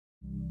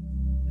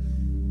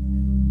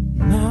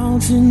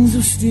mountains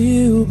are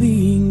still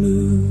being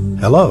moved.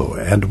 Hello,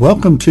 and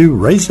welcome to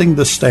Raising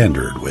the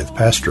Standard with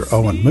Pastor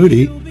Owen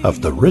Moody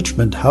of the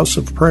Richmond House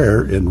of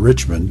Prayer in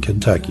Richmond,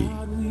 Kentucky.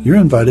 You're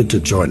invited to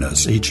join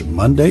us each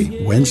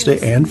Monday, Wednesday,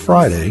 and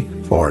Friday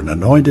for an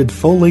anointed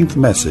full-length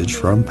message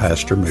from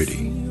Pastor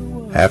Moody.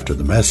 After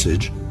the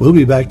message, we'll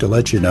be back to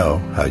let you know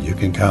how you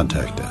can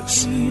contact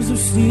us. Trees are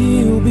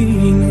still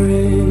being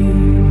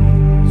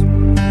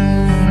raised.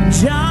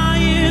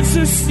 Giants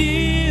are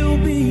still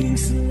being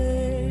slain.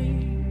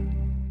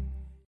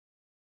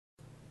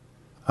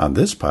 On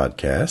this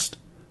podcast,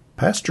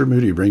 Pastor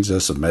Moody brings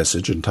us a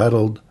message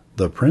entitled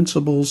The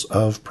Principles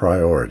of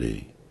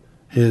Priority.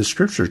 His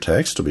scripture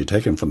text will be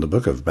taken from the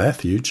book of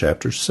Matthew,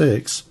 chapter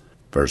 6,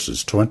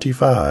 verses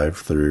 25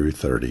 through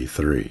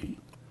 33.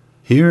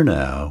 Here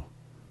now,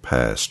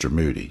 Pastor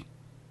Moody.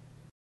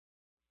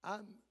 I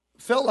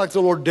felt like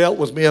the Lord dealt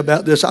with me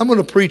about this. I'm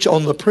going to preach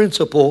on the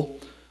principle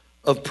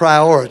of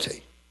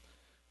priority.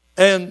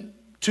 And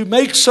to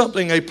make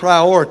something a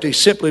priority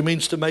simply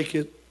means to make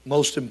it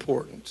most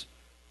important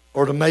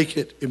or to make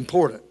it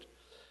important.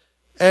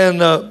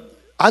 And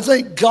I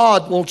think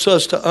God wants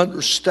us to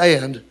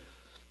understand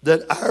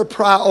that our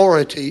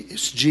priority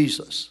is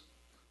Jesus.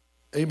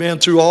 Amen.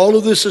 Through all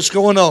of this that's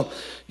going on.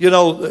 You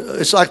know,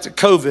 it's like the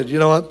COVID. You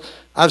know,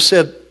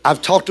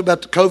 I've talked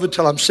about the COVID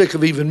till I'm sick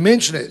of even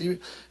mentioning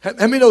it. How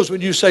many knows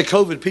when you say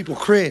COVID, people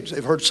cringe?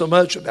 They've heard so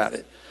much about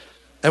it.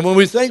 And when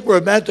we think we're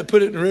about to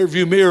put it in the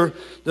rearview mirror,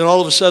 then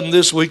all of a sudden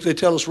this week they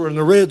tell us we're in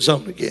the red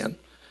zone again.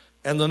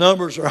 And the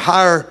numbers are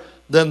higher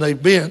than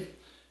they've been.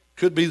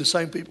 Could be the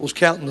same people's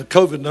counting the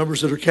COVID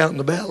numbers that are counting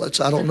the ballots.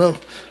 I don't know.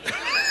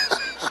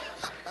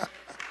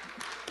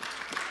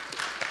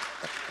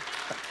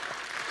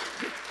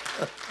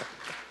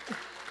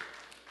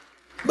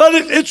 But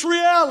it's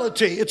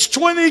reality. It's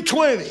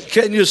 2020.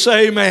 Can you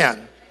say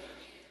amen?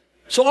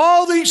 So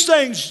all these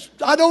things,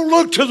 I don't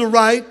look to the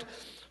right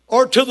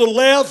or to the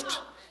left,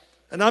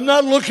 and I'm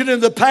not looking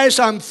in the past.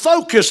 I'm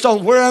focused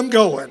on where I'm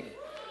going.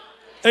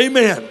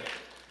 Amen.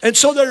 And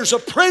so there's a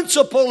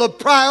principle of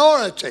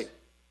priority.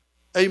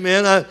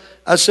 Amen.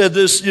 I said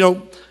this,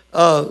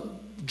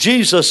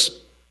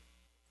 Jesus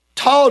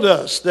taught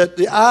us that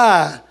the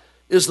eye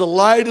is the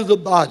light of the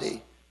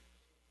body.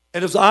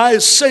 And if the eye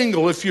is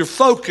single, if you're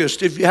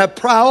focused, if you have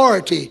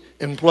priority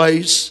in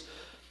place,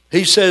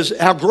 he says,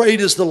 how great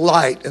is the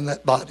light in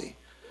that body.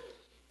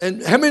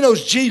 And how many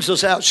knows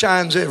Jesus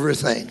outshines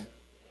everything?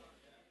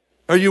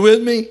 Are you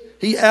with me?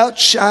 He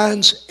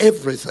outshines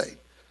everything.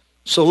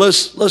 So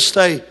let's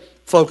stay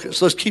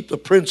focused. Let's keep the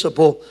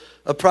principle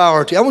of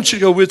priority. I want you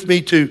to go with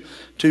me to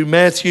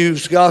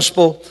Matthew's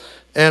gospel,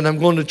 and I'm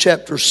going to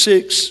chapter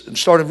 6 and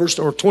start in verse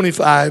number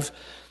 25.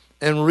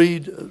 And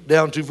read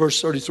down to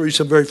verse 33,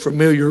 some very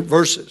familiar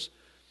verses.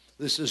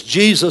 This is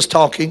Jesus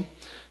talking.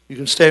 You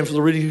can stand for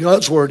the reading of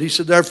God's word. He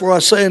said, therefore I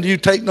say unto you,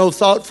 take no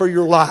thought for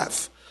your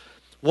life,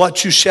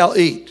 what you shall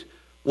eat,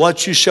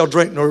 what you shall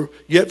drink, nor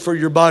yet for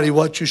your body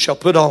what you shall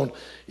put on.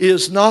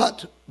 Is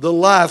not the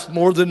life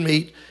more than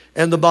meat,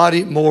 and the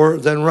body more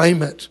than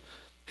raiment?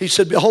 He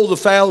said, behold the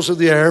fowls of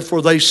the air,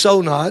 for they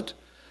sow not,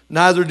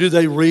 neither do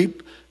they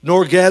reap,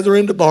 nor gather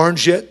into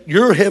barns, yet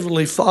your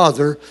heavenly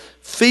Father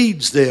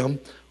feeds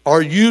them.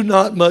 Are you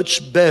not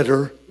much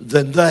better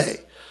than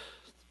they?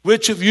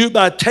 Which of you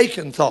by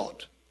taking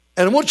thought?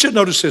 And I want you to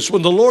notice this.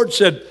 When the Lord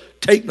said,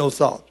 take no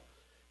thought,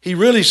 he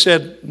really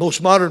said, most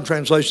modern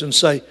translations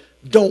say,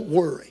 don't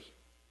worry.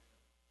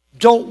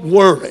 Don't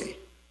worry.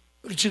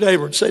 Look at your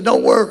neighbor and say,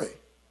 don't worry.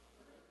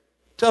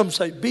 Tell them,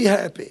 say, be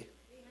happy.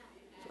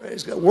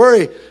 Praise God.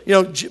 Worry. You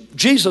know,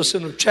 Jesus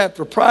in the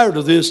chapter prior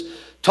to this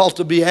taught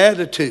the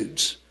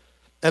Beatitudes.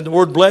 And the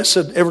word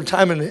blessed every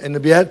time in the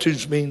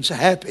Beatitudes means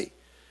happy.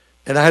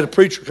 And I had a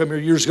preacher come here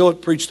years ago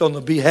that preached on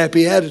the be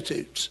happy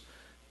attitudes.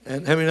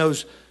 And how many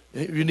knows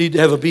you need to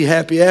have a be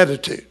happy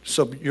attitude?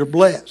 So you're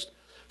blessed.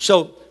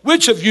 So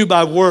which of you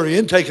by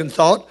worrying, taking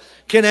thought,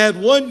 can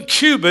add 1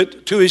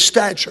 cubit to his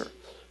stature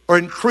or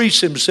increase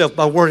himself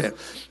by worrying?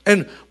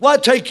 And why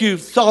take you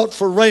thought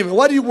for raiment?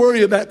 Why do you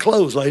worry about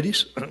clothes,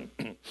 ladies?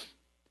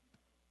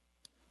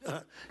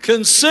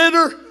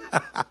 Consider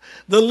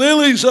the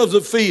lilies of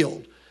the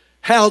field,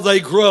 how they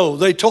grow.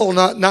 They toil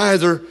not,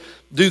 neither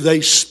do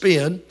they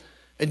spin.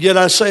 And yet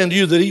I say unto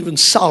you that even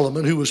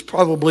Solomon, who was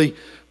probably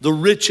the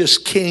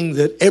richest king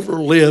that ever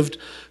lived,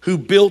 who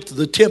built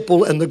the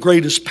temple and the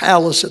greatest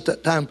palace at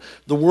that time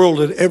the world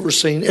had ever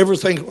seen,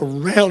 everything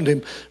around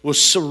him was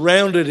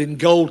surrounded in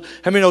gold.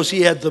 How many knows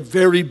he had the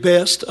very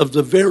best of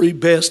the very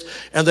best,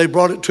 and they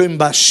brought it to him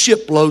by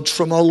shiploads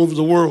from all over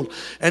the world.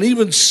 And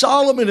even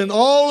Solomon in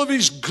all of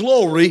his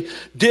glory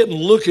didn't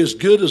look as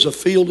good as a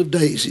field of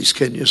daisies.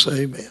 Can you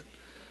say amen?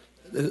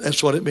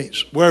 That's what it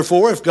means.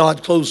 Wherefore, if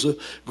God clothes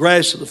the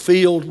grass of the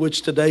field,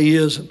 which today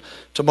is and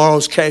tomorrow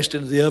is cast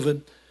into the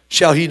oven,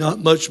 shall he not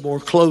much more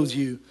clothe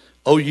you,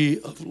 O ye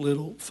of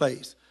little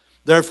faith?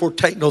 Therefore,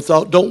 take no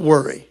thought. Don't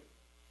worry.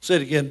 Say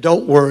it again.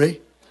 Don't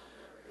worry.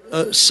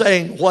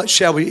 Saying, what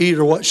shall we eat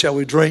or what shall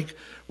we drink?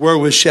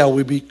 Wherewith shall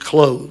we be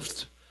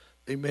clothed?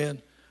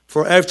 Amen.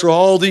 For after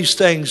all these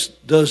things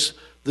does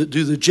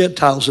do the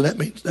Gentiles, and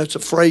that's a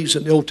phrase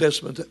in the Old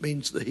Testament that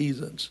means the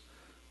heathens,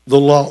 the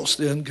lost,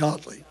 the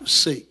ungodly,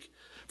 seek.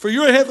 For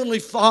your heavenly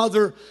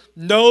Father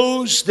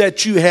knows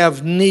that you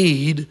have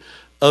need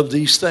of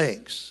these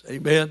things.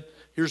 Amen.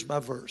 Here's my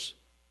verse.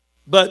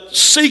 But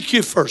seek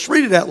ye first.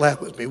 Read it out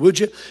loud with me, would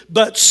you?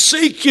 But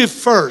seek ye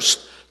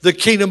first the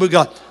kingdom of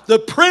God. The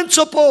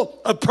principle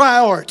of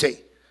priority.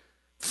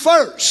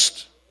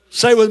 First.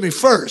 Say with me,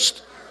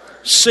 first.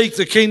 Seek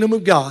the kingdom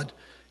of God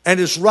and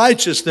his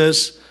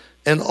righteousness,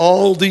 and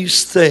all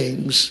these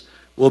things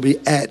will be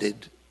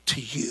added to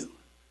you.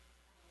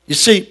 You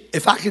see,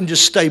 if I can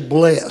just stay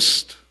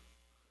blessed,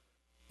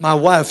 my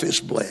wife is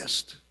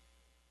blessed.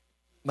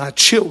 My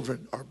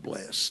children are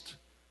blessed.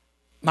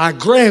 My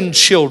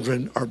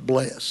grandchildren are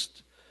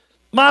blessed.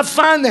 My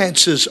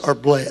finances are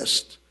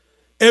blessed.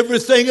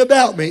 Everything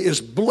about me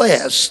is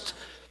blessed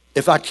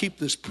if I keep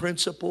this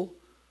principle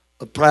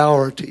of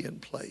priority in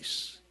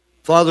place.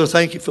 Father,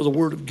 thank you for the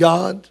word of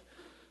God.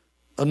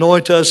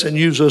 Anoint us and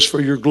use us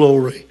for your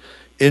glory.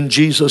 In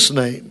Jesus'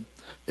 name.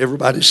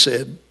 Everybody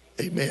said,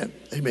 amen.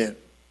 Amen.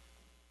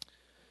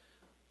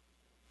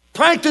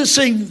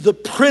 Practicing the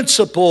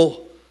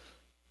principle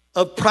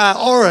of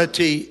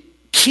priority,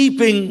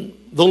 keeping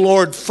the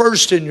Lord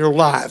first in your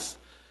life,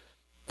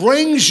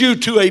 brings you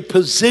to a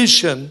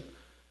position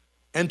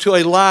and to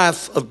a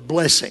life of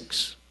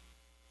blessings.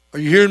 Are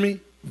you hearing me?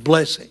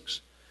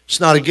 Blessings. It's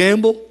not a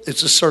gamble,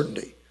 it's a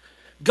certainty.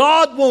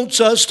 God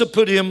wants us to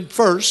put him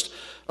first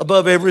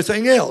above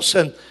everything else.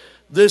 And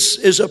this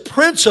is a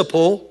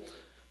principle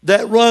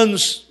that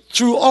runs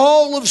through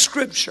all of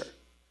Scripture.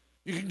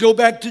 You can go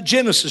back to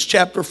Genesis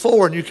chapter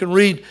 4 and you can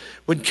read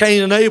when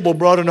Cain and Abel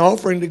brought an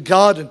offering to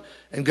God,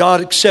 and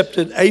God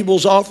accepted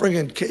Abel's offering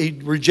and he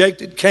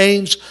rejected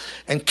Cain's,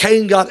 and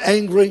Cain got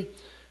angry.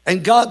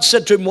 And God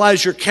said to him, why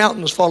is your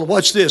countenance fallen?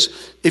 Watch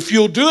this. If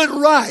you'll do it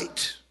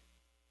right,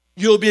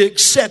 you'll be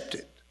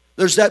accepted.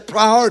 There's that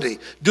priority.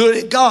 Do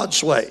it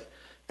God's way.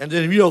 And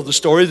then you know the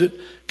story that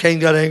Cain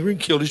got angry and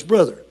killed his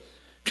brother.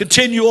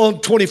 Continue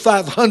on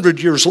 2,500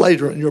 years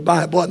later in your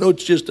Bible. I know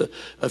it's just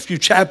a few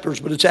chapters,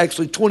 but it's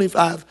actually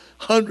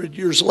 2,500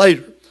 years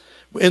later.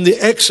 In the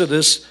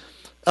Exodus,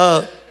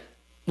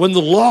 when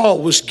the law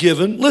was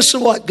given, listen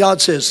to what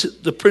God says,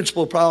 the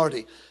principle of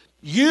priority.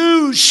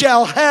 You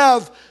shall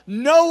have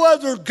no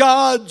other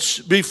gods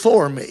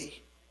before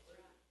me.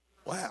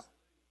 Wow.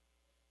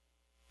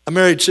 I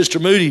married Sister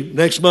Moody.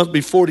 Next month will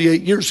be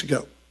 48 years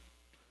ago.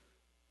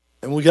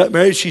 And when we got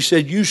married, she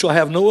said, you shall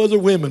have no other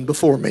women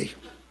before me.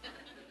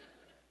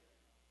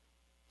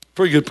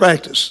 Pretty good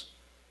practice.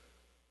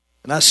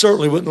 And I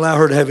certainly wouldn't allow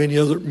her to have any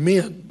other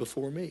men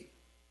before me.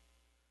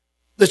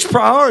 That's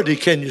priority,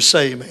 can you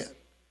say amen?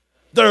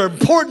 There are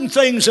important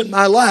things in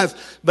my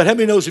life, but how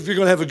many knows if you're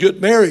going to have a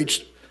good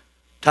marriage,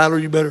 Tyler,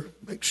 you better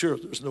make sure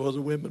there's no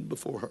other women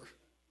before her.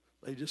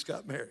 They just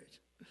got married.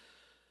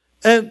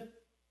 And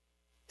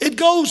it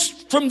goes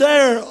from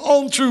there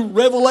on through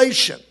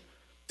Revelation.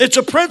 It's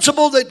a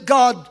principle that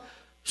God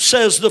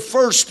says the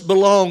first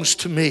belongs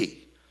to me.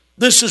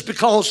 This is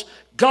because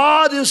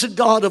God is a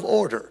God of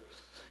order.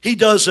 He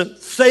doesn't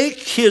think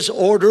his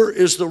order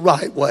is the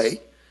right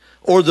way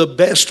or the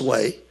best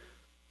way.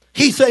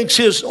 He thinks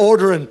his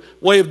order and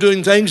way of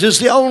doing things is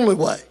the only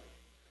way.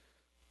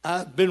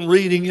 I've been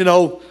reading,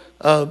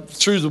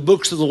 through the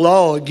books of the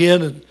law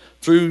again, and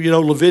through,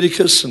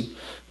 Leviticus,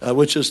 and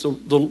which is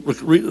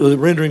the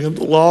rendering of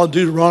the law,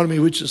 Deuteronomy,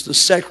 which is the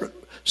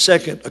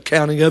second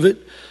accounting of it,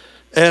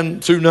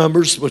 and through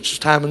Numbers, which is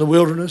time in the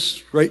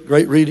wilderness. Great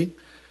reading.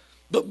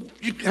 But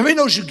how many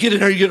knows you get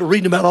in there, you get to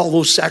reading about all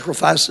those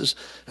sacrifices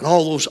and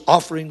all those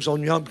offerings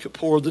on Yom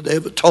Kippur, the Day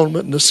of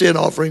Atonement, and the sin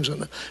offerings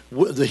and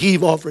the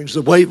heave offerings,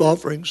 the wave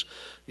offerings,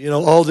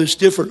 all these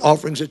different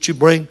offerings that you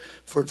bring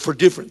for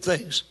different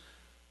things.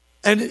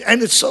 And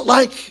it's so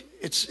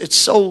it's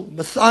so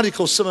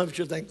methodical, some of it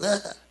you think,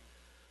 ah.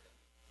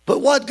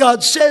 But what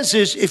God says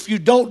is, if you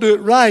don't do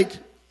it right,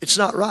 it's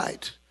not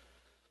right.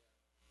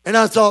 And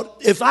I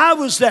thought, if I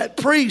was that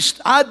priest,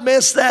 I'd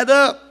mess that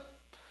up.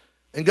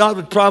 And God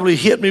would probably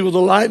hit me with a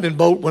lightning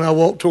bolt when I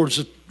walked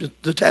towards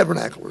the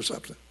tabernacle or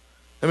something.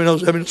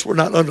 We're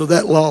not under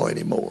that law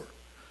anymore.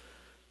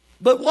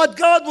 But what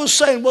God was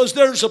saying was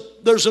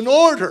there's an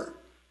order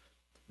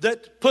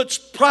that puts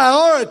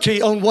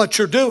priority on what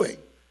you're doing.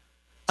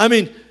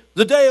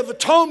 The Day of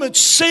Atonement,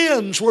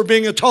 sins were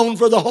being atoned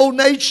for the whole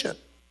nation.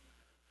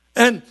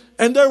 And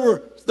there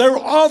were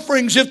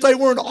offerings, if they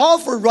weren't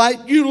offered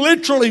right, you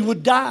literally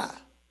would die.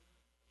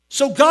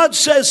 So God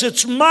says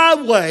it's my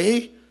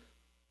way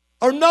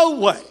or no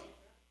way.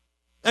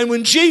 And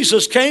when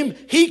Jesus came,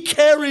 he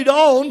carried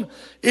on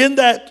in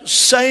that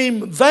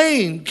same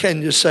vein.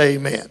 Can you say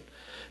amen?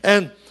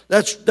 And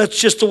that's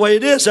just the way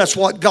it is. That's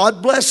what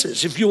God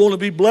blesses. If you want to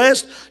be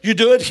blessed, you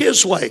do it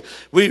his way.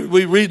 We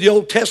read the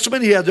Old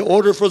Testament. He had the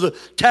order for the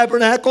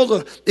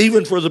tabernacle,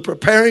 even for the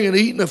preparing and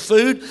eating of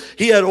food.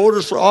 He had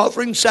orders for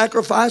offerings,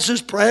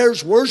 sacrifices,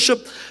 prayers,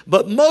 worship.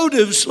 But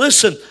motives,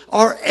 listen,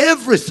 are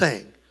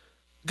everything.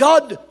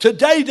 God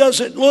today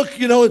doesn't look,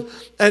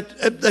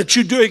 that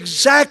you do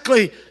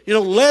exactly,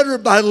 letter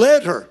by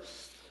letter.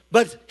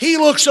 But He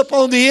looks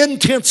upon the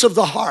intents of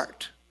the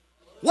heart.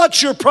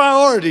 What's your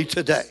priority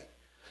today?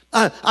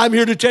 I'm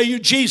here to tell you,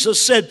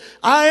 Jesus said,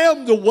 I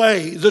am the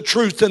way, the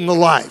truth, and the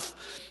life.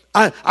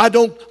 I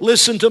don't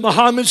listen to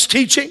Muhammad's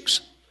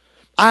teachings.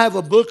 I have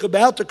a book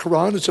about the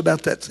Quran. It's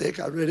about that thick.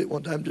 I read it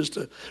one time just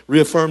to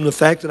reaffirm the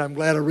fact that I'm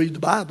glad I read the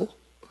Bible.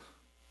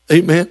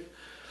 Amen.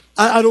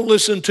 I don't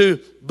listen to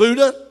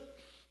Buddha.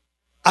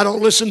 I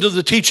don't listen to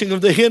the teaching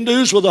of the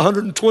Hindus with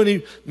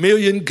 120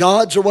 million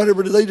gods or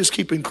whatever. They just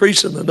keep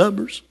increasing the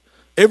numbers.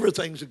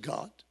 Everything's a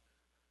God.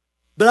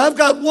 But I've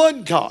got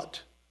one God,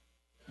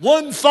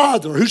 one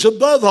Father who's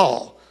above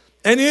all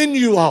and in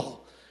you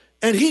all.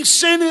 And He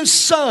sent His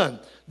Son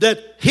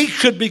that He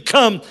could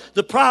become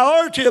the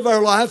priority of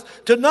our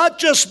life, to not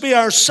just be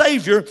our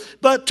Savior,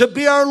 but to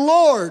be our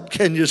Lord.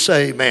 Can you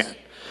say amen?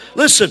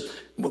 Listen,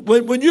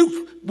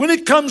 when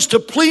it comes to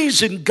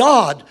pleasing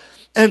God,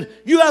 and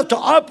you have to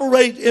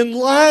operate in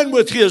line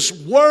with His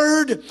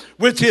Word,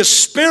 with His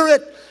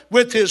Spirit,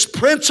 with His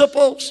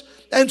principles.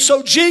 And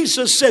so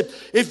Jesus said,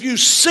 if you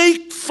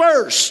seek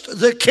first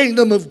the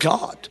kingdom of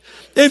God,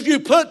 if you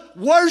put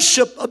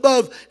worship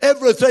above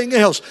everything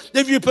else,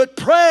 if you put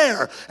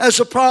prayer as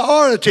a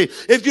priority,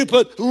 if you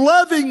put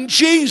loving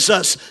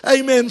Jesus,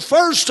 amen,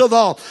 first of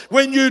all,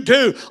 when you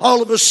do,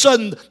 all of a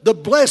sudden the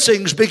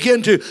blessings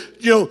begin to,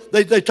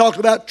 they talk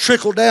about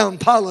trickle-down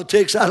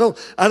politics. I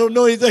don't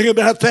know anything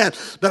about that,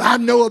 but I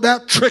know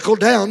about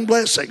trickle-down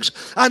blessings.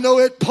 I know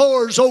it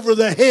pours over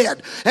the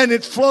head and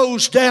it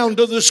flows down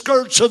to the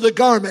skirts of the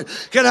garment.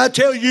 Can I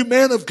tell you,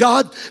 man of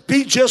God,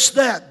 be just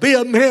that. Be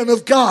a man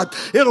of God.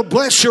 It'll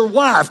bless your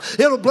wife.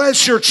 It'll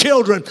bless your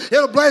children.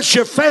 It'll bless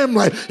your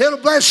family. It'll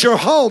bless your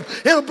home.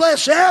 It'll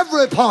bless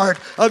every part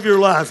of your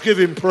life. Give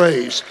Him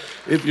praise,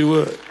 if you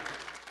would.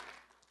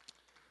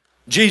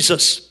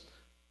 Jesus,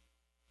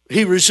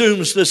 He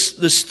resumes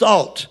this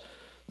thought,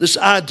 this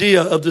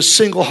idea of the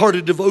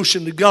single-hearted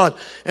devotion to God,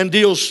 and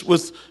deals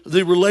with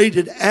the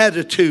related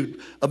attitude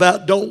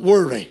about don't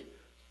worry.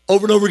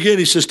 Over and over again,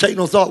 He says, take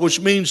no thought, which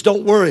means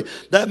don't worry.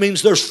 That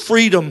means there's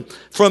freedom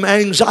from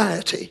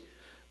anxiety.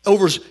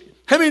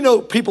 How many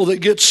know people that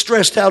get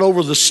stressed out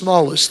over the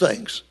smallest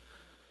things?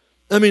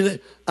 I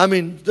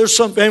mean, there's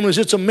some families,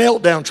 it's a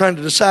meltdown trying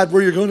to decide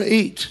where you're going to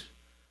eat.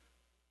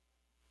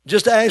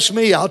 Just ask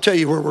me, I'll tell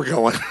you where we're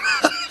going.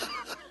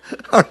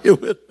 Are you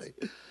with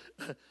me?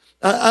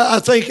 I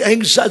think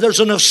there's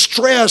enough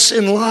stress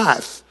in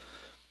life.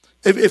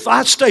 If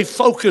I stay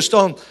focused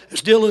on,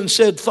 as Dylan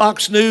said,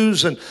 Fox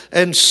News and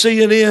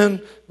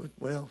CNN,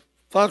 well,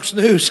 Fox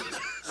News.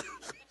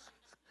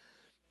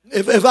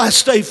 If I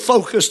stay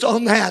focused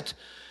on that,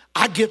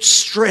 I get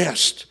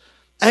stressed.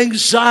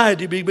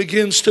 Anxiety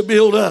begins to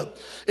build up.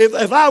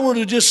 If I were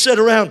to just sit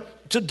around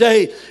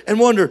today and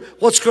wonder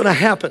what's going to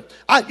happen.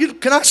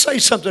 Can I say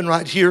something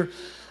right here?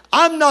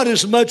 I'm not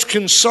as much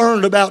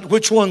concerned about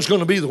which one's going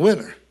to be the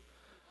winner,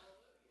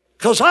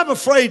 because I'm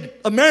afraid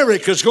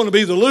America's going to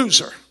be the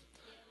loser.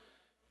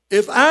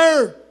 If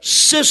our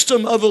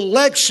system of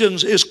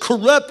elections is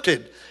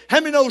corrupted, how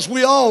many knows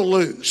we all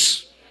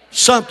lose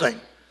something?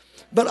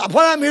 But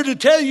what I'm here to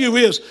tell you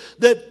is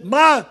that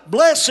my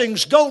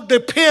blessings don't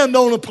depend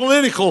on a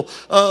political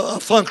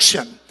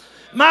function.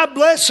 My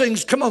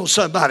blessings, come on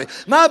somebody,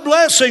 my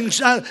blessings,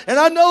 and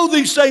I know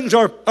these things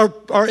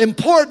are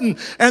important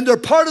and they're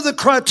part of the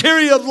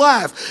criteria of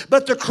life,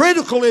 but the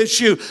critical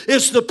issue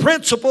is the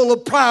principle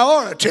of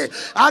priority.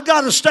 I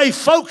got to stay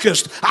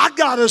focused. I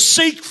got to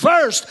seek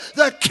first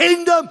the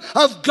kingdom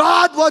of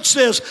God, watch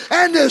this,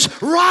 and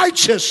His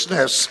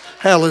righteousness.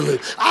 Hallelujah.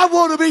 I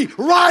want to be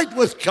right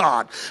with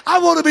God. I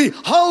want to be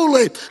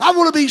holy. I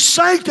want to be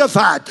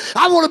sanctified.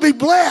 I want to be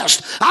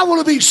blessed. I want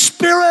to be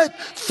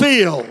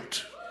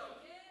Spirit-filled.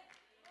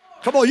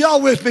 Come on, y'all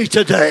with me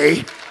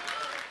today?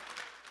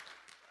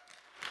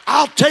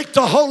 I'll take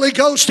the Holy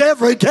Ghost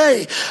every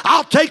day.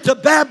 I'll take the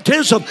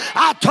baptism.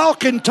 I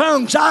talk in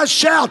tongues. I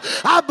shout.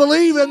 I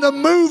believe in the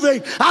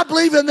moving. I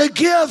believe in the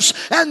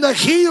gifts and the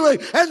healing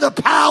and the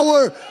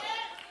power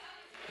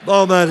of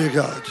Almighty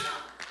God.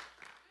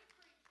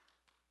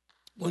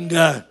 One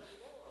guy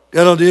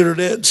got on the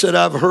internet and said,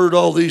 I've heard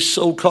all these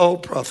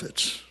so-called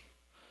prophets.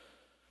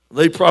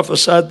 They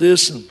prophesied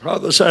this and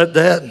prophesied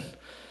that.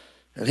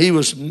 And he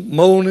was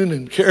moaning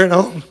and carrying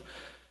on.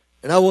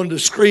 And I wanted to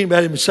scream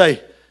at him and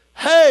say,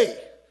 hey,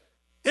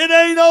 it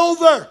ain't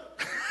over.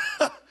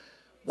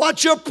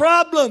 What's your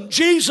problem?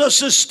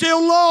 Jesus is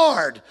still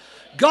Lord.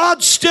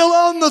 God's still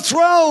on the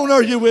throne.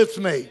 Are you with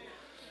me?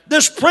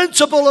 This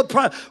principle of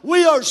prayer,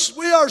 we are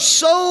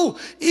so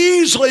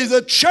easily,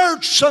 the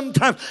church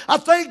sometimes, I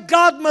think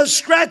God must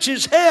scratch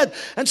His head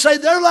and say,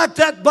 they're like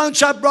that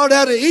bunch I brought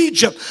out of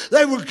Egypt.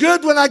 They were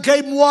good when I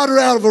gave them water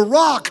out of a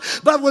rock,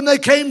 but when they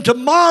came to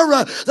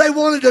Mara, they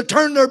wanted to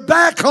turn their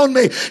back on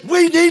me.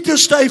 We need to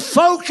stay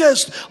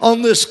focused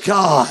on this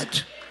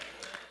God.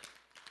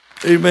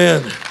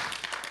 Amen.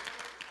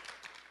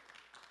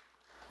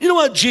 You know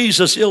what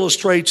Jesus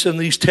illustrates in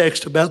these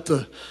texts about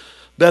the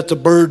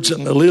birds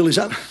and the lilies?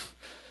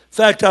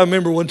 fact, I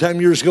remember one time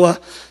years ago,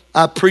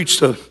 I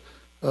preached a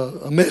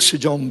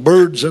message on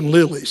birds and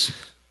lilies.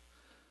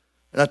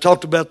 And I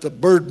talked about the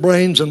bird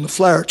brains and the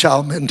flower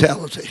child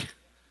mentality.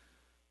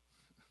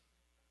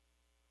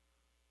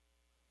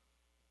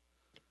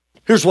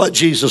 Here's what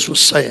Jesus was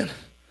saying.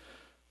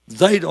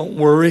 They don't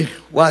worry,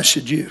 why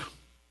should you?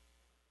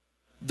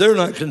 They're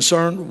not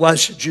concerned, why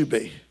should you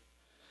be?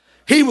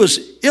 He was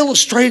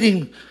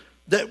illustrating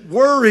that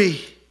worry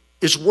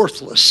is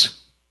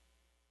worthless.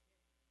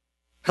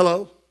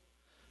 Hello?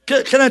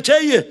 Can I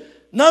tell you,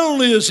 not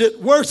only is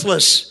it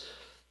worthless,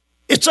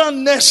 it's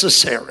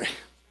unnecessary.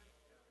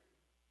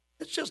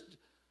 It's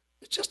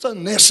just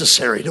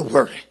unnecessary to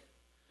worry.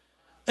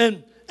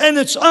 And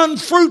it's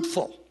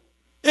unfruitful.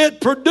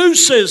 It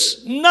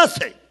produces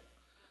nothing.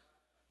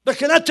 But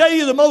can I tell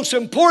you the most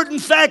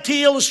important fact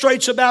he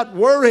illustrates about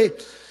worry?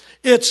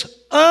 It's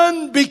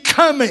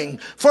unbecoming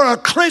for a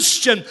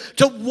Christian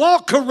to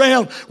walk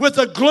around with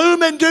a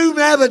gloom and doom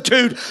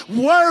attitude,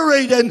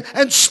 worried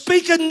and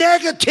speaking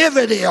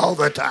negativity all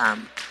the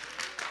time.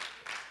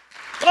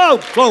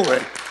 Oh,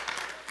 glory.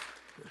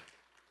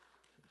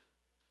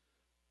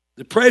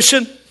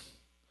 Depression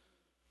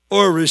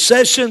or a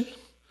recession,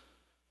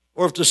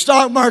 or if the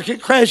stock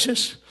market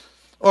crashes,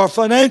 or a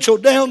financial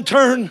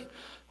downturn,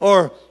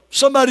 or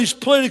somebody's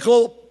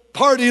political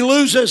party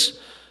loses.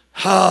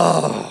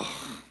 Oh.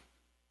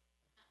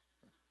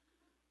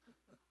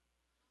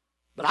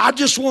 But I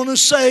just want to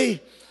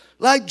say,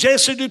 like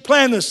Jesse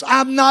Duplantis,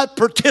 I'm not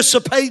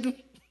participating.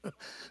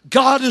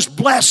 God has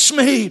blessed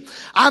me.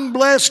 I'm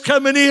blessed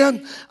coming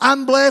in.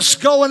 I'm blessed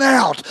going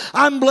out.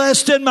 I'm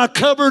blessed in my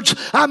cupboards.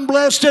 I'm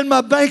blessed in my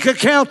bank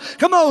account.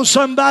 Come on,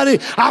 somebody.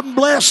 I'm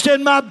blessed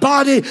in my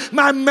body.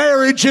 My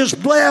marriage is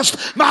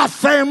blessed. My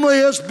family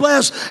is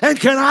blessed. And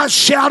can I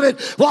shout it?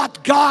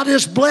 What God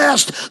is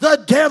blessed,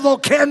 the devil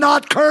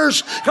cannot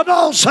curse. Come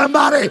on,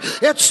 somebody.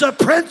 It's the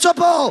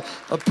principle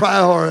of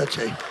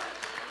priority.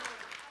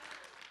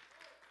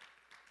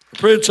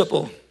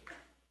 Principle,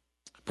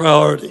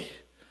 priority.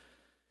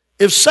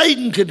 If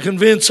Satan can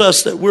convince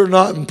us that we're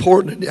not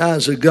important in the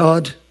eyes of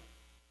God,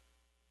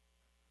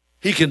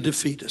 he can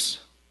defeat us.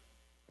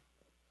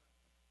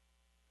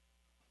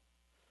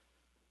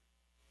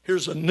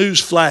 Here's a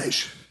news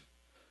flash.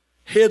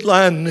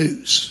 Headline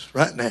news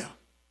right now.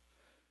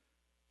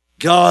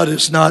 God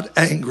is not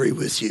angry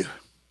with you.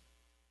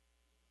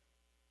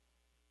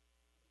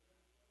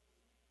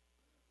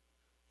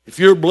 If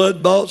you're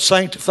blood-bought,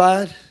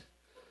 sanctified,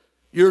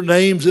 your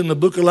name's in the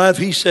book of life,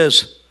 he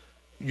says,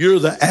 you're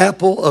the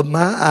apple of my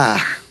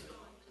eye.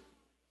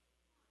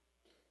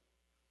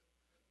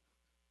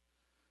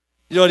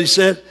 You know what he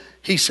said?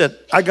 He said,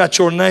 I got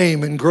your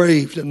name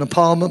engraved in the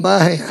palm of my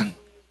hand.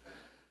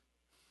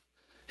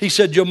 He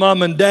said, your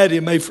mom and daddy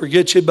may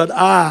forget you, but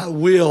I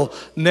will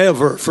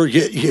never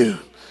forget you.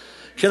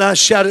 Can I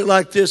shout it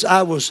like this?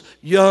 I was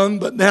young,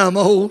 but now I'm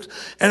old,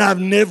 and I've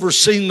never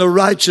seen the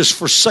righteous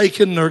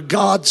forsaken nor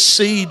God's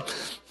seed.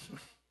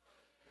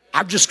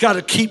 I've just got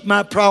to keep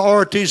my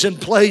priorities in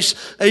place.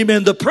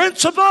 Amen. The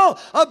principle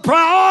of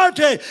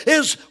priority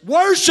is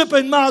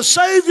worshiping my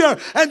Savior,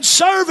 and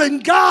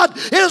serving God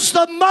is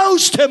the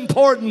most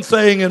important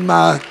thing in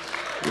my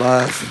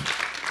life.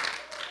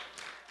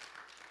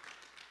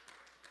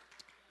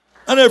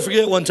 I'll never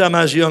forget one time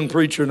I was a young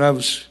preacher and I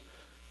was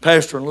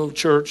pastoring a little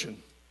church, and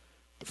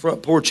the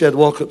front porch you had to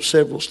walk up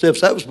several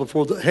steps. That was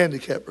before the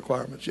handicap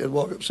requirements. You had to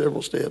walk up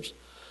several steps.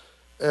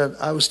 And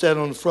I was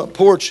standing on the front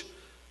porch,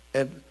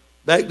 and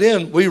back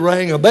then, we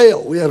rang a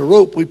bell. We had a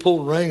rope we pulled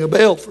and rang a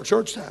bell for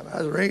church time. I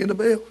was ringing the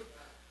bell.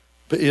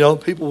 But, you know,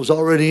 people was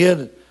already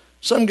in. And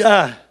some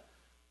guy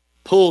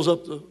pulls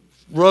up the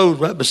road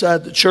right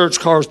beside the church.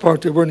 Cars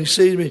parked there when he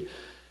sees me.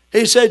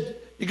 He said,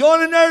 you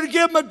going in there to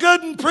give him a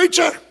good one,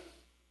 preacher?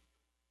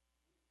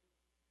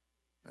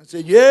 I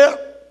said, yeah.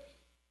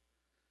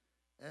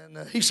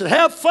 And he said,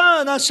 have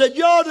fun. I said,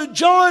 you ought to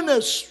join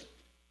us.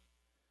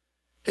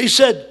 He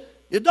said,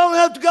 you don't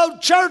have to go to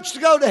church to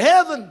go to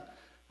heaven.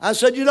 I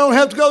said, you don't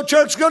have to go to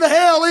church to go to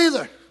hell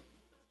either.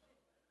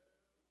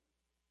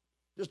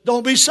 Just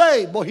don't be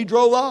saved. Boy, he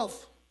drove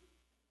off.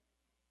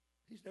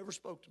 He's never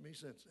spoke to me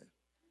since then.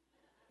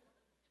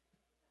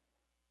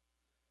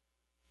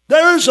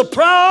 There is a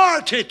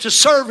priority to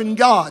serving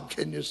God.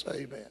 Can you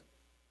say amen?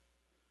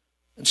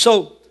 And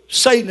so,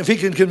 Satan, if he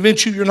can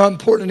convince you you're not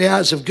important in the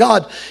eyes of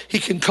God, he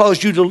can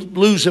cause you to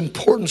lose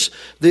importance,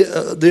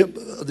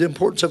 the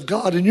importance of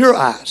God in your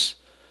eyes.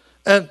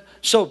 And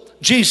so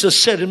Jesus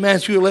said in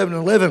Matthew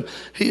 11:11,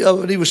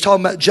 he was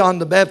talking about John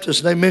the Baptist,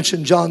 and they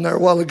mentioned John there a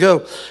while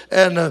ago.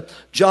 And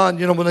John,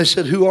 you know, when they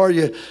said, who are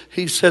you?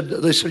 They said,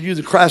 you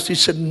the Christ? He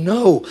said,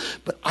 no,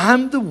 but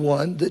I'm the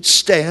one that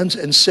stands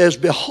and says,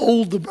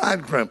 behold the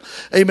bridegroom.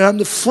 Amen. I'm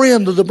the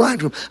friend of the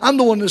bridegroom. I'm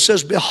the one that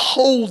says,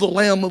 behold the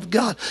Lamb of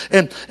God.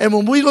 And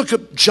when we look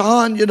at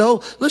John, you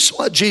know, listen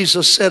to what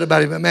Jesus said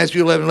about him in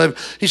Matthew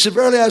 11:11. He said,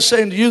 verily I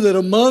say unto you that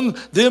among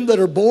them that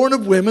are born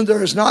of women, there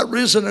has not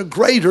risen a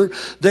greater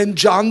than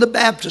John the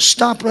Baptist.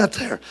 Stop right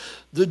there.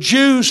 The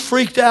Jews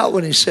freaked out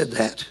when he said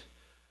that.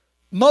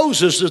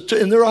 Moses,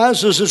 in their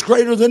eyes, is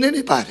greater than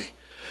anybody.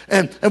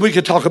 And we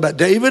could talk about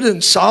David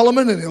and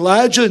Solomon and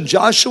Elijah and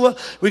Joshua.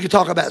 We could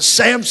talk about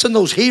Samson,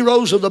 those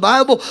heroes of the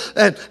Bible,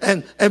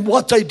 and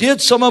what they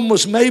did. Some of them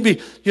was maybe,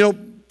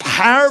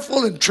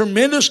 powerful and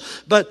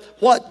tremendous, but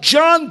what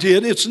John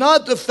did, it's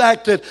not the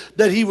fact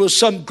that he was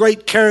some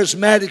great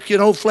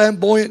charismatic,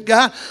 flamboyant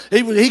guy.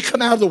 He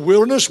come out of the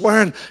wilderness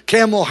wearing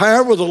camel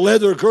hair with a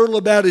leather girdle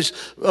about his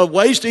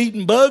waist,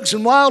 eating bugs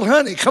and wild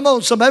honey. Come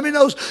on, somebody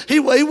knows he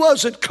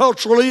wasn't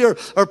culturally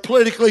or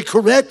politically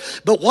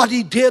correct, but what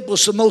he did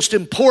was the most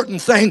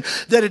important thing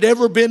that had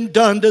ever been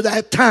done to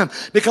that time,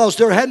 because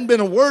there hadn't been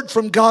a word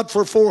from God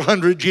for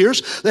 400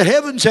 years. The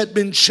heavens had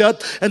been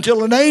shut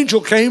until an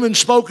angel came and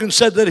spoke and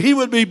said that he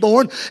would be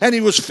born, and he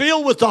was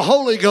filled with the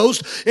Holy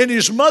Ghost in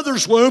his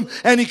mother's womb,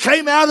 and he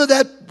came out of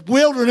that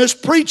wilderness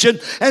preaching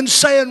and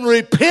saying,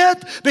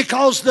 repent,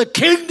 because the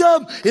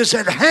kingdom is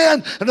at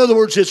hand. In other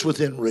words, it's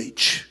within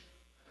reach.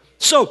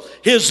 So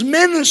his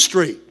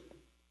ministry,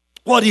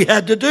 what he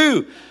had to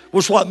do,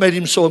 was what made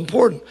him so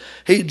important.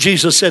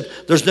 Jesus said,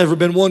 there's never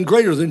been one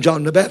greater than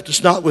John the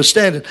Baptist,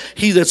 notwithstanding.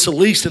 He that's the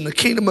least in the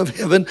kingdom of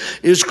heaven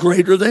is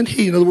greater than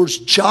he. In other words,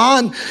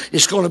 John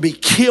is going to be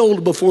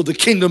killed before the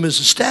kingdom is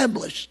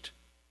established.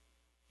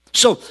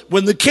 So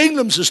when the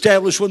kingdom's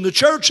established, when the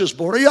church is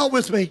born, are y'all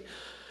with me?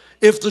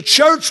 If the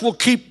church will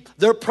keep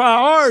their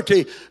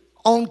priority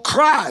on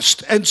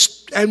Christ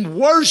and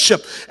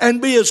worship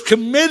and be as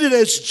committed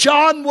as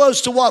John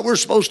was to what we're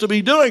supposed to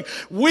be doing,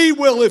 we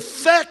will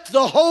affect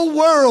the whole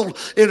world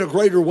in a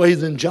greater way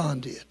than John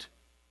did.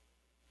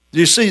 Do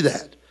you see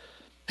that?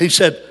 He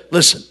said,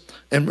 listen,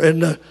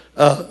 in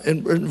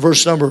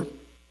verse number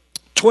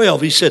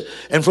 12, he said,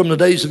 and from the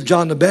days of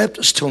John the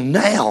Baptist till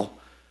now,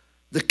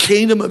 the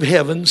kingdom of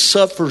heaven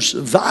suffers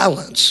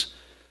violence,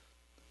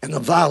 and the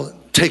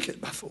violent take it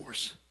by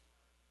force.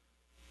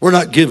 We're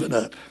not giving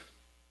up.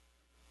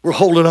 We're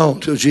holding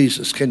on to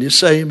Jesus. Can you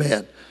say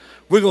amen?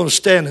 We're going to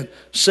stand and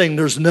sing,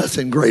 there's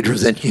nothing greater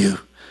than you.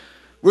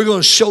 We're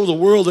going to show the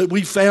world that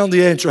we found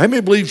the answer. How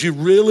many believes you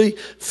really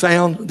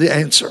found the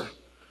answer?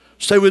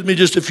 Stay with me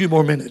just a few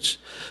more minutes.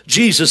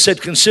 Jesus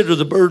said, consider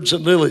the birds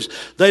and lilies.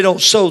 They don't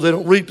sow, they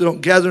don't reap, they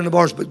don't gather in the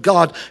barns, but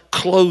God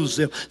clothes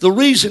them. The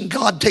reason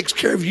God takes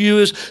care of you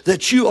is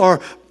that you are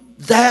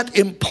that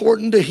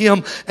important to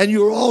him, and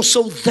you're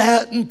also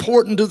that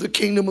important to the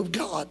kingdom of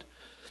God.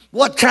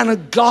 What kind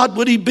of God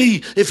would he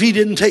be if he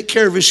didn't take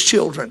care of his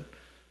children?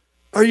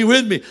 Are you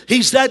with me?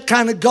 He's that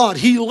kind of God.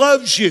 He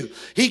loves you.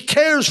 He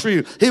cares for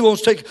you. He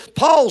wants to take.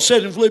 Paul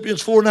said in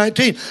Philippians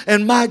 4:19,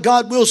 and my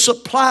God will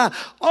supply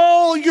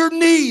all your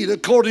need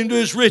according to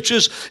his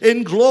riches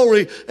in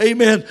glory,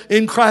 amen,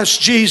 in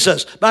Christ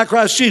Jesus, by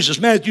Christ Jesus.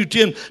 Matthew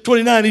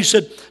 10:29, he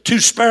said, 2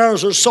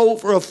 sparrows are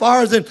sold for a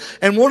farthing,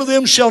 and one of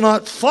them shall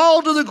not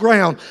fall to the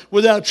ground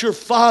without your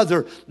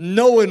Father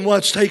knowing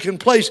what's taking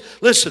place.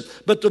 Listen,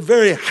 but the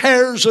very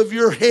hairs of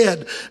your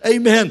head,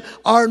 amen,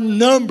 are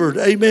numbered,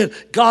 amen.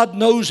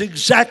 God knows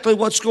exactly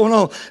what's going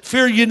on.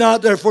 Fear ye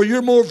not, therefore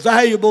you're more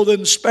valuable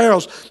than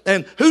sparrows.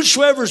 And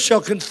whosoever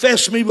shall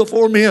confess me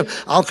before men,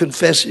 I'll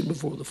confess him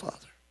before the Father.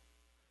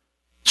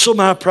 So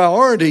my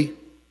priority,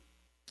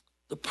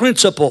 the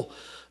principle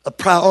of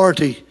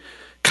priority,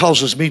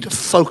 causes me to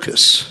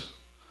focus.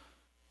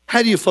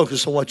 How do you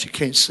focus on what you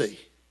can't see?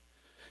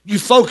 You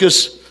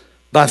focus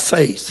by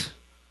faith.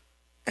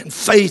 And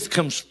faith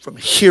comes from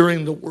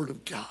hearing the word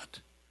of God.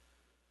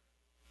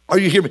 Are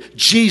you hearing me?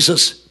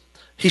 Jesus,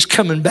 he's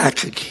coming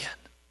back again.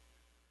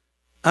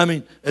 I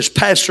mean, as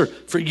pastor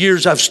for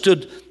years, I've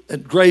stood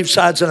at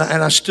gravesides,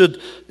 and I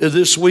stood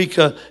this week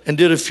and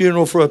did a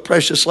funeral for a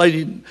precious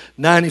lady,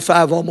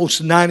 95,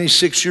 almost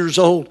 96 years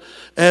old.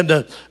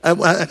 And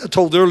I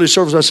told the early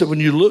service, I said, when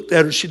you looked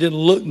at her, she didn't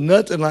look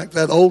nothing like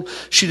that old.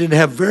 She didn't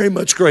have very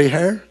much gray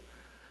hair.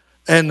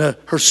 And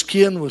her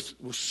skin was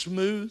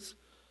smooth.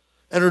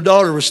 And her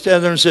daughter was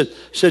standing there and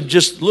said,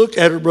 just look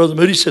at her, Brother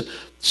Moody. Said,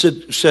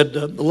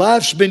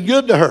 life's been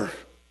good to her.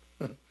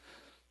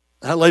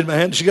 I laid my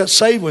hand. She got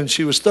saved when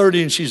she was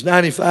 30, and she's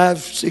 95,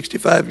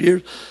 65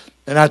 years.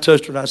 And I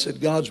touched her and I said,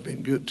 God's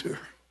been good to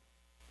her.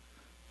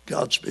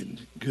 God's been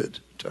good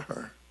to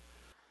her.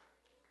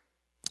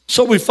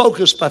 So we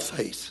focus by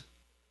faith.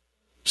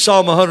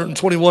 Psalm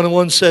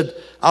 121:1 said,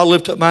 I'll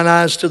lift up mine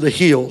eyes to the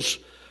hills,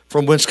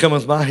 from whence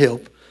cometh my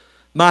help.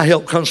 My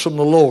help comes from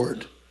the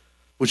Lord,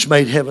 which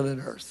made heaven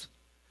and earth.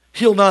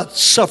 He'll not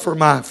suffer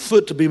my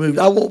foot to be moved.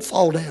 I won't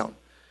fall down.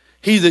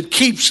 He that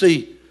keeps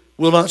thee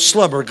will not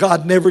slumber.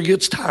 God never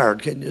gets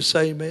tired. Can you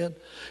say amen?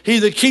 He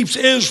that keeps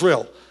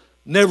Israel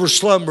never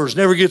slumbers,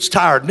 never gets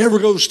tired, never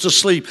goes to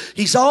sleep.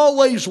 He's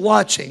always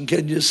watching.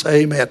 Can you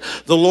say amen?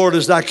 The Lord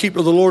is thy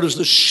keeper. The Lord is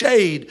the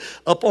shade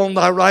upon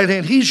thy right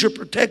hand. He's your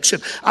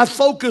protection. I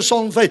focus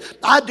on faith.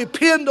 I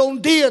depend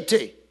on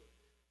deity.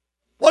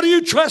 What are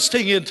you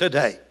trusting in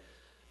today?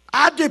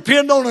 I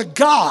depend on a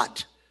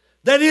God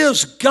that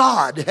is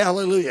God.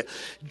 Hallelujah.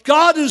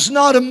 God is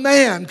not a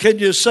man. Can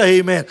you say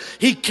amen?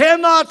 He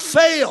cannot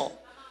fail.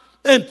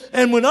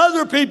 And when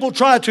other people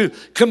try to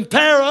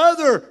compare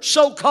other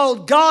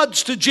so-called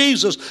gods to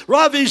Jesus,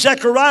 Ravi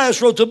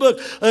Zacharias wrote the book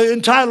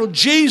entitled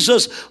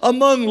Jesus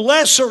Among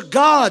Lesser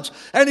Gods.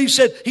 And he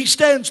said he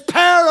stands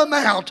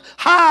paramount,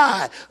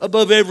 high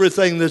above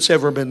everything that's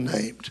ever been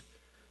named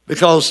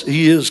because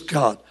he is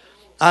God.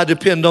 I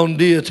depend on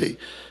deity.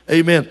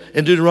 Amen.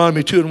 In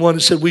Deuteronomy 2:1, it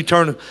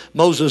said,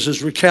 Moses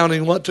is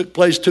recounting what took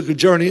place, took a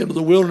journey into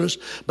the wilderness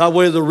by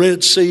way of the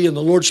Red Sea. And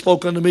the Lord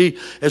spoke unto me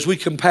as we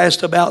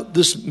compassed about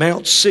this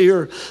Mount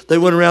Seir. They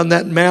went around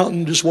that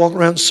mountain, just walking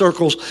around in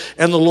circles.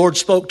 And the Lord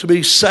spoke to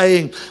me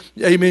saying,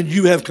 amen,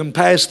 you have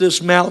compassed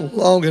this mountain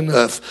long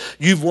enough.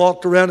 You've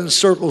walked around in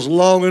circles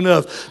long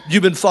enough.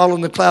 You've been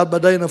following the cloud by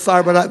day and the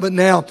fire by night. But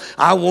now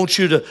I want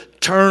you to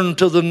turn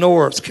to the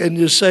north. Can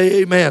you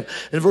say amen?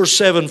 In verse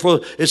 7,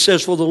 it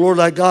says, for the Lord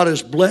thy God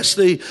has blessed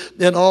thee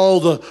in all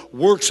the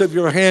works of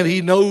your hand.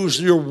 He knows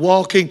you're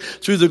walking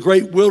through the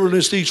great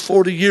wilderness these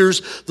 40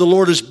 years. The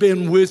Lord has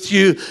been with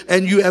you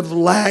and you have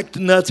lacked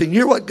nothing.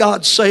 You hear what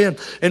God's saying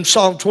in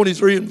Psalm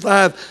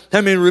 23:5?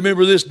 How many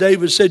remember this?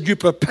 David said, you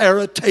prepare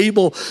a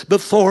table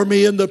before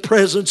me in the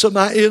presence of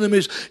my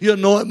enemies. You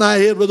anoint my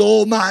head with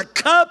oil. My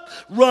cup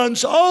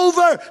runs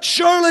over.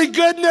 Surely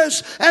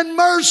goodness and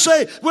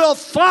mercy will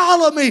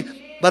follow me,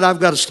 but I've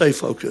got to stay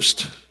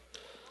focused.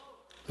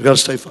 I've got to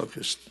stay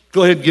focused.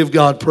 Go ahead and give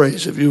God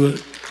praise if you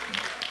would.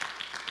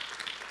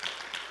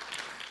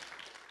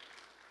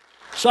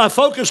 So I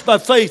focus by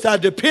faith. I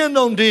depend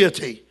on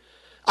deity.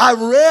 I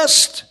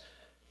rest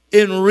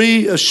in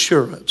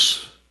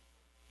reassurance.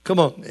 Come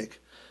on,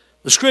 Nick.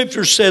 The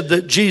scripture said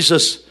that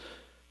Jesus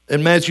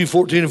in Matthew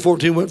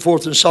 14:14 went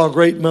forth and saw a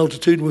great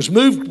multitude and was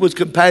moved with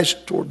compassion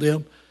toward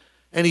them,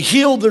 and he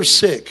healed their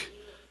sick.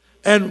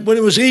 And when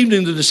it was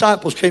evening, the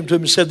disciples came to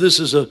him and said, this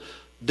is a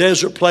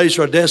desert place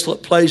or a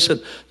desolate place, and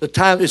the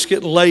time is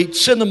getting late.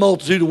 Send the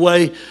multitude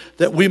away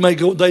that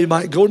they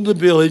might go into the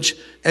village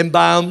and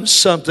buy them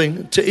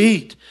something to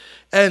eat.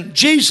 And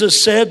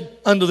Jesus said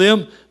unto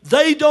them,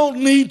 they don't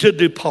need to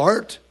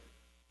depart.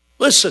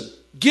 Listen,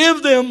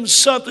 give them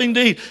something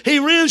to eat. He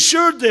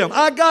reassured them,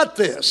 I got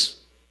this.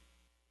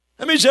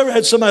 How many's ever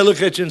had somebody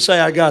look at you and say,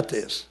 I got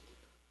this?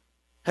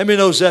 How many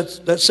knows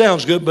that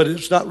sounds good, but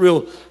it's not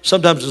real.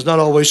 Sometimes it's not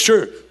always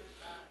true.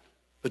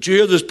 But you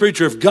hear this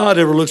preacher, if God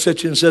ever looks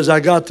at you and says, I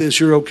got this,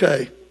 you're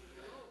okay.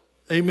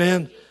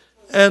 Amen.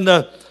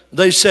 And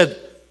they said,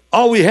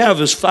 all we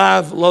have is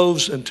 5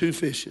 loaves and 2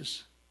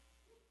 fishes.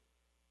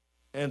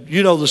 And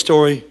you know the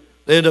story.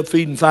 They end up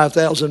feeding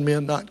 5,000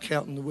 men, not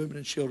counting the women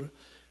and children.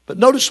 But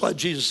notice what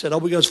Jesus said.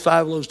 All we got is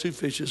 5 loaves, 2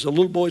 fishes, a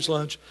little boy's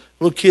lunch,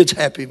 a little kid's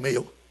happy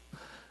meal.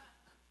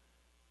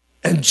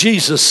 And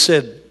Jesus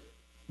said,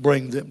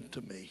 bring them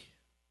to me.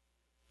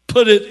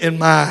 Put it in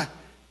my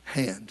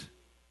hand.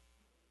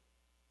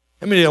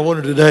 How many, I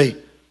wonder today,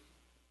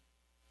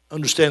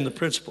 understand the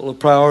principle of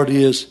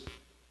priority is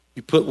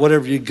you put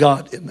whatever you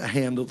got in the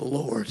hand of the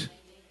Lord.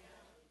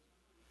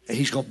 And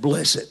he's going to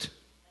bless it.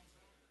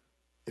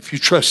 If you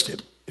trust him,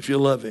 if you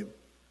love him.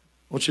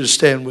 I want you to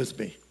stand with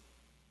me.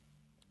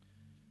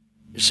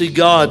 You see,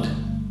 God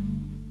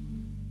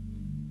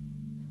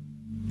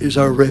is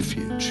our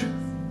refuge.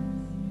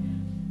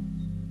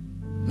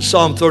 In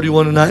Psalm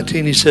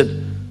 31:19, he said,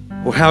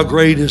 well, how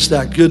great is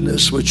thy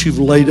goodness, which you've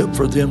laid up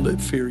for them that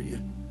fear you.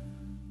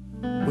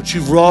 What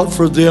you've wrought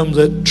for them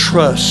that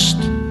trust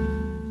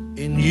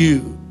in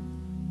you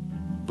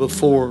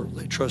before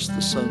they trust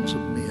the sons of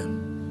men.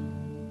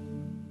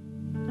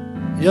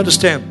 You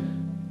understand,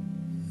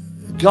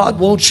 God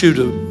wants you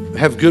to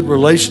have good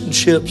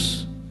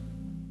relationships.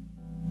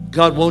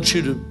 God wants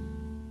you to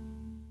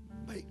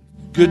make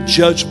good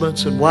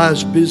judgments and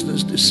wise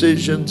business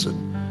decisions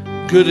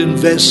and good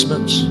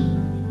investments.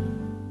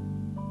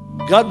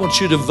 God wants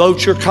you to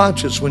vote your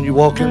conscience when you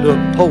walk into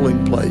a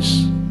polling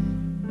place.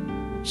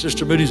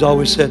 Sister Moody's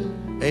always said,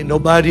 ain't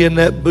nobody in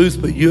that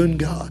booth but you and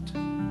God.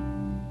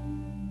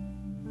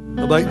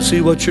 Nobody can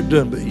see what you're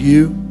doing but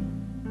you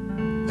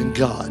and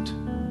God.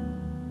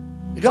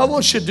 And God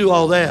wants you to do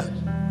all that.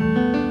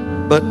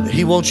 But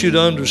he wants you to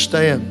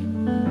understand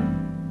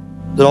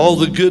that all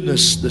the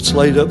goodness that's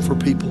laid up for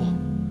people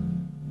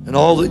and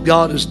all that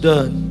God has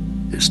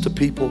done is to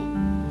people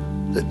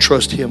that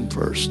trust him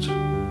first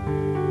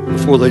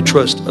before they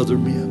trust other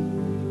men.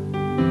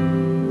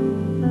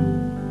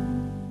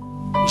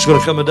 There's going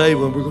to come a day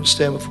when we're going to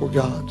stand before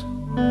God.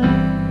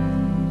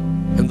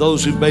 And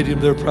those who've made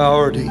him their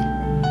priority,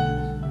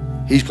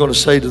 he's going to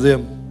say to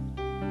them,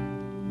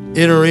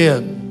 enter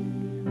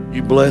in,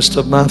 you blessed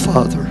of my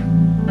Father,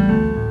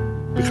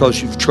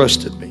 because you've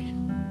trusted me.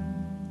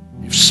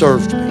 You've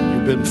served me.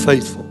 You've been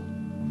faithful.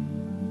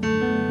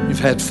 You've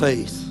had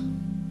faith.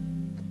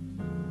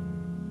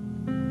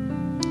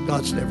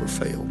 God's never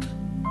failed.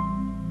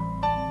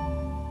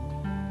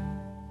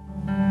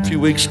 A few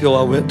weeks ago,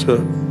 I went to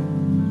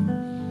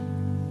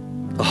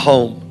a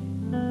home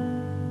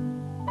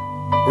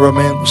where a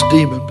man was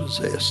demon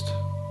possessed.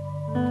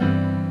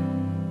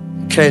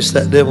 Cast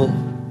that devil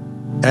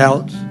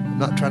out. I'm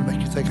not trying to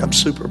make you think I'm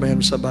Superman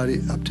or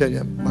somebody. I'm telling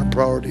you, my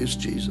priority is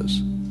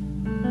Jesus.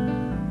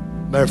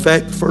 Matter of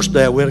fact, the first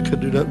day I went, I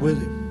couldn't do nothing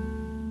with him.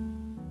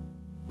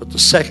 But the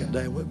second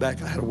day I went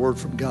back, I had a word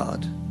from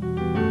God.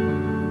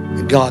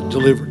 And God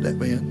delivered that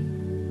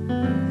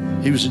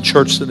man. He was in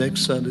church the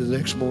next Sunday, the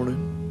next morning.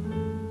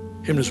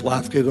 Him and his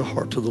wife gave their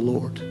heart to the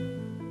Lord.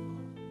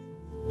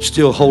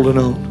 Still holding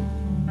on.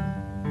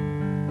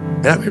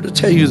 And I'm here to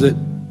tell you that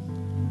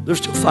they're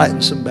still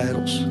fighting some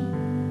battles.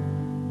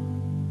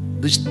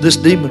 This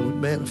demon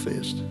would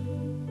manifest.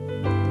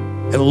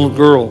 And a little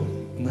girl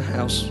in the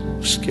house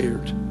was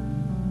scared.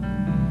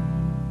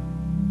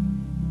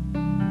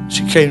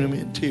 She came to me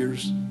in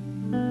tears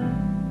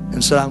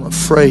and said, I'm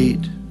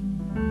afraid.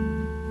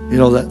 You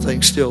know, that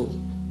thing's still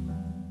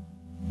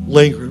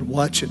lingering,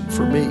 watching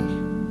for me,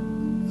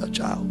 a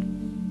child.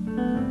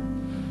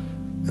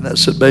 And I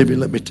said, baby,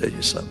 let me tell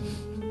you something.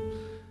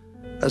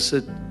 I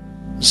said,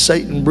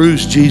 Satan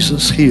bruised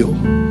Jesus' heel,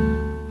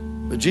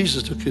 but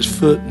Jesus took his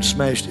foot and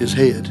smashed his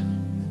head.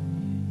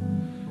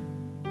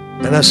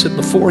 And I said,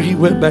 before he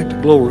went back to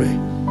glory,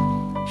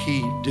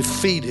 he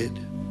defeated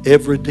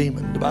every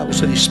demon. The Bible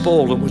said he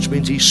spoiled them, which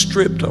means he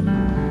stripped them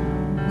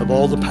of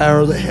all the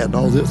power they had and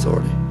all the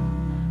authority.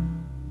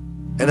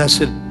 And I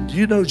said, do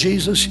you know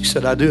Jesus? She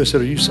said, I do. I said,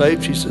 are you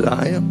saved? She said,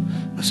 I am.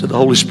 I said, the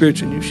Holy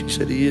Spirit's in you? She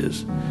said, he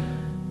is.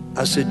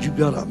 I said, you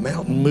got a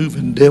mountain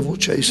moving, devil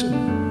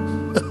chasing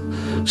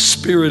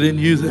spirit in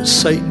you that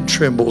Satan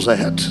trembles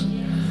at.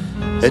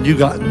 And you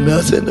got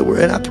nothing to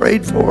worry. And I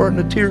prayed for her and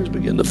the tears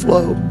began to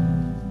flow.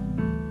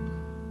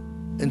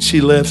 And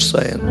she left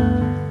saying,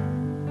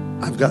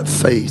 I've got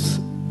faith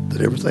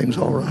that everything's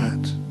all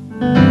right.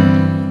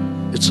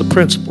 It's a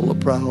principle of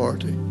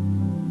priority.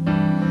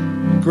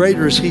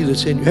 Greater is he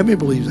that's in you. How many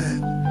believe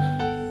that?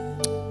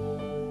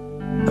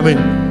 I mean,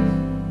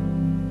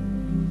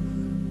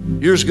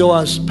 years ago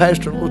I was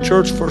pastoring a little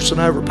church, first time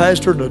I ever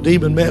pastored, and a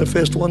demon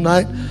manifested one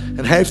night,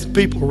 and half the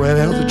people ran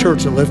out of the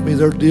church and left me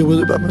there to deal with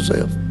it by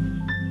myself.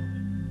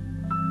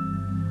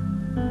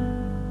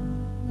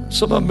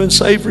 Some of them been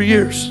saved for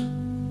years.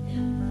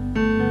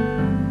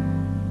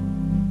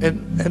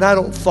 And I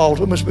don't fault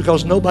them. It's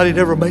because nobody'd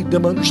ever make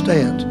them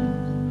understand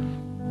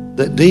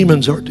that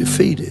demons are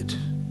defeated.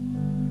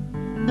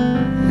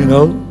 You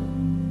know,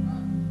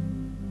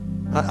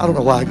 I don't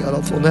know why I got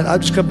off on that. I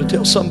just come to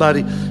tell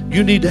somebody,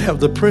 you need to have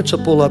the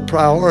principle of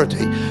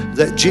priority,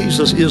 that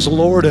Jesus is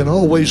Lord and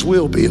always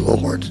will be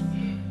Lord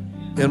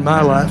in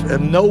my life.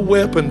 And no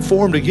weapon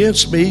formed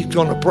against me is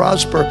going to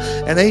prosper.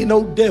 And ain't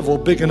no devil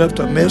big enough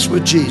to mess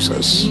with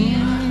Jesus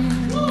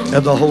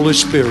and the Holy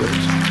Spirit.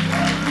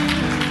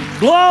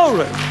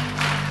 Glory.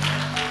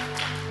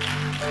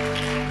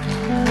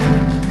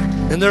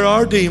 And there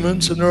are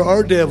demons and there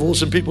are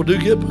devils and people do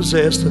get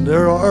possessed and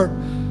there are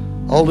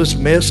all this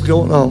mess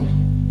going on.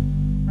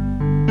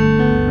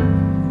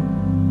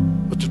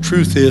 But the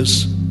truth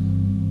is,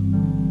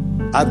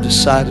 I've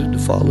decided to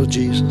follow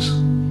Jesus.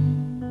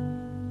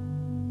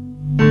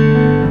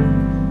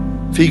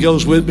 If he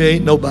goes with me,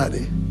 ain't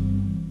nobody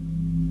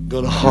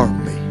going to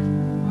harm me.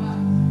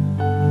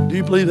 Do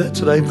you believe that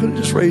today? Could you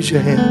just raise your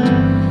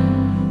hand?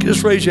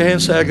 Just raise your hand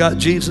and say, I got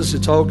Jesus,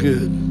 it's all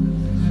good.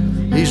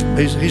 He's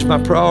my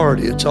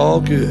priority, it's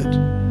all good.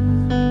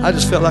 I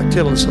just felt like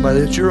telling somebody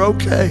that you're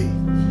okay.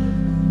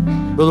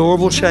 Brother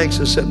Orville Shanks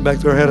is sitting back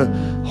there, had a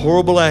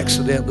horrible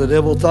accident. The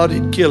devil thought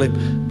he'd kill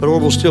him, but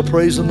Orville's still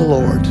praising the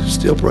Lord,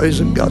 still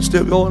praising God,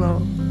 still going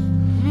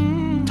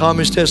on.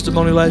 Tommy's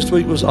testimony last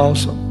week was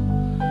awesome.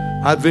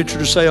 I'd venture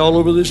to say all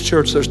over this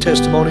church, there's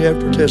testimony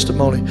after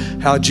testimony,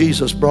 how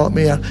Jesus brought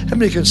me out. How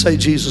many can say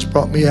Jesus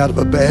brought me out of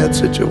a bad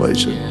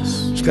situation?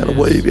 Just got to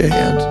wave your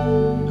hand.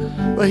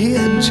 Well, he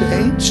hadn't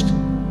changed.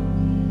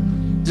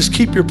 Just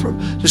keep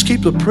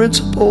the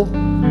principle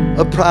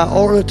of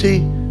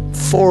priority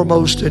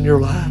foremost in your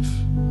life.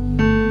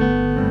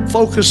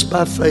 Focus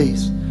by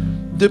faith.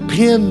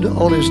 Depend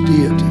on his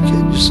deity.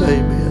 Can you say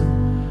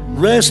amen?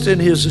 Rest in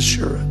his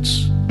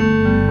assurance.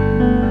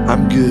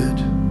 I'm good.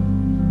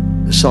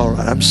 It's all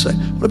right. I'm safe.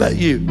 What about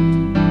you?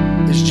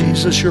 Is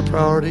Jesus your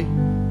priority?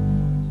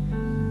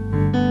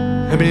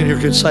 How many in here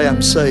can say,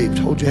 I'm saved?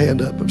 Hold your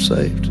hand up. I'm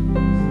saved.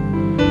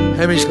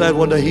 How many's glad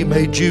one day he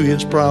made you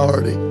his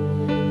priority?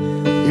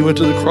 He went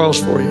to the cross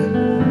for you.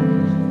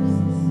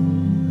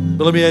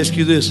 But let me ask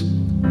you this.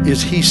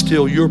 Is he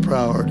still your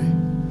priority?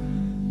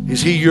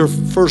 Is he your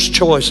first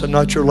choice and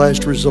not your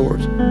last resort?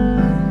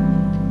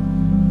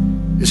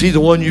 Is he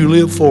the one you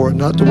live for and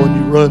not the one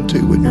you run to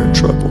when you're in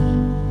trouble?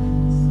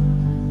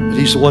 But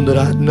he's the one that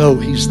I know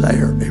he's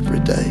there every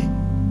day.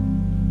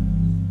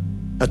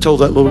 I told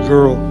that little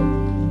girl,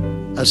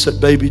 I said,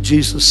 baby,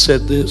 Jesus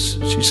said this.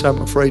 She said,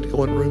 I'm afraid to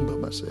go in the room by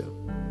myself.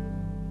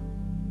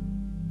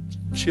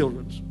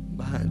 Children's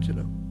behind, you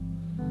know.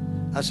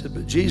 I said,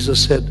 but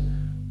Jesus said,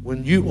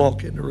 when you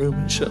walk in the room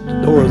and shut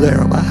the door, there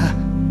am I.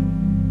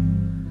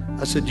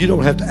 I said, you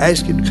don't have to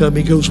ask him to come.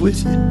 He goes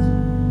with you.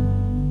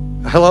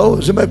 Hello?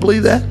 Does anybody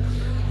believe that?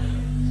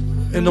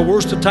 In the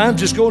worst of times,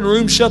 just go in the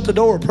room, shut the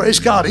door. Praise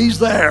God, he's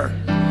there.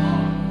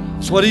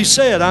 That's what he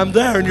said. I'm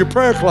there in your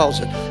prayer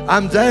closet.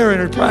 I'm there in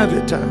your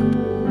private time.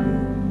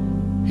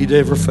 He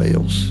never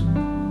fails.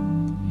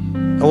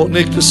 I want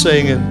Nick to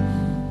sing,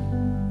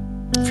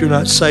 and if you're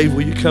not saved,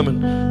 will you come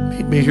and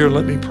meet me here and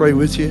let me pray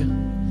with you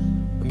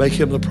and make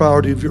him the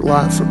priority of your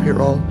life from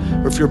here on?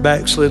 Or if you're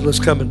backslid, let's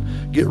come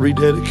and get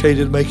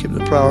rededicated and make him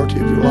the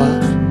priority of your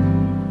life.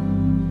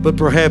 But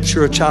perhaps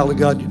you're a child of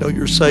God, you know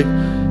you're saved,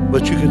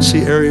 but you can see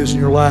areas in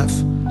your life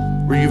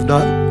where you've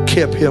not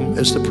kept him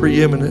as the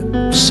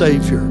preeminent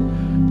Savior,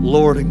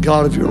 Lord and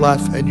God of your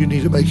life, and you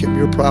need to make him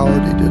your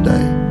priority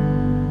today.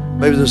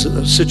 Maybe there's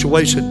a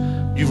situation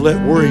you've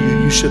let worry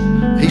you.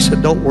 He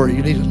said, don't worry.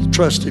 You need to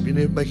trust him. You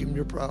need to make him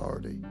your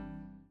priority.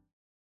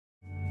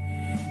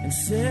 And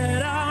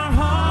set our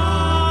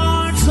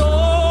hearts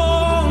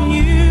on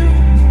you,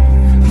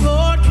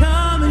 Lord,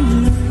 come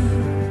and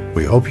do.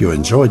 We hope you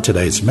enjoyed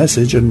today's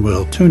message, and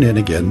we'll tune in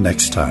again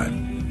next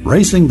time.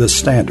 Raising the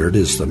Standard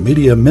is the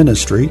media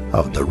ministry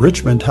of the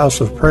Richmond House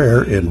of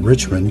Prayer in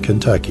Richmond,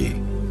 Kentucky.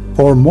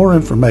 For more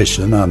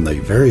information on the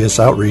various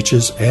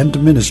outreaches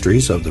and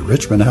ministries of the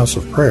Richmond House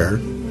of Prayer,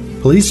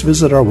 please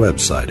visit our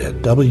website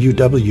at www.rhop.life.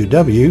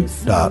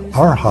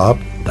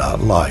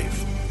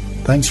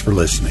 Thanks for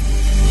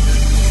listening.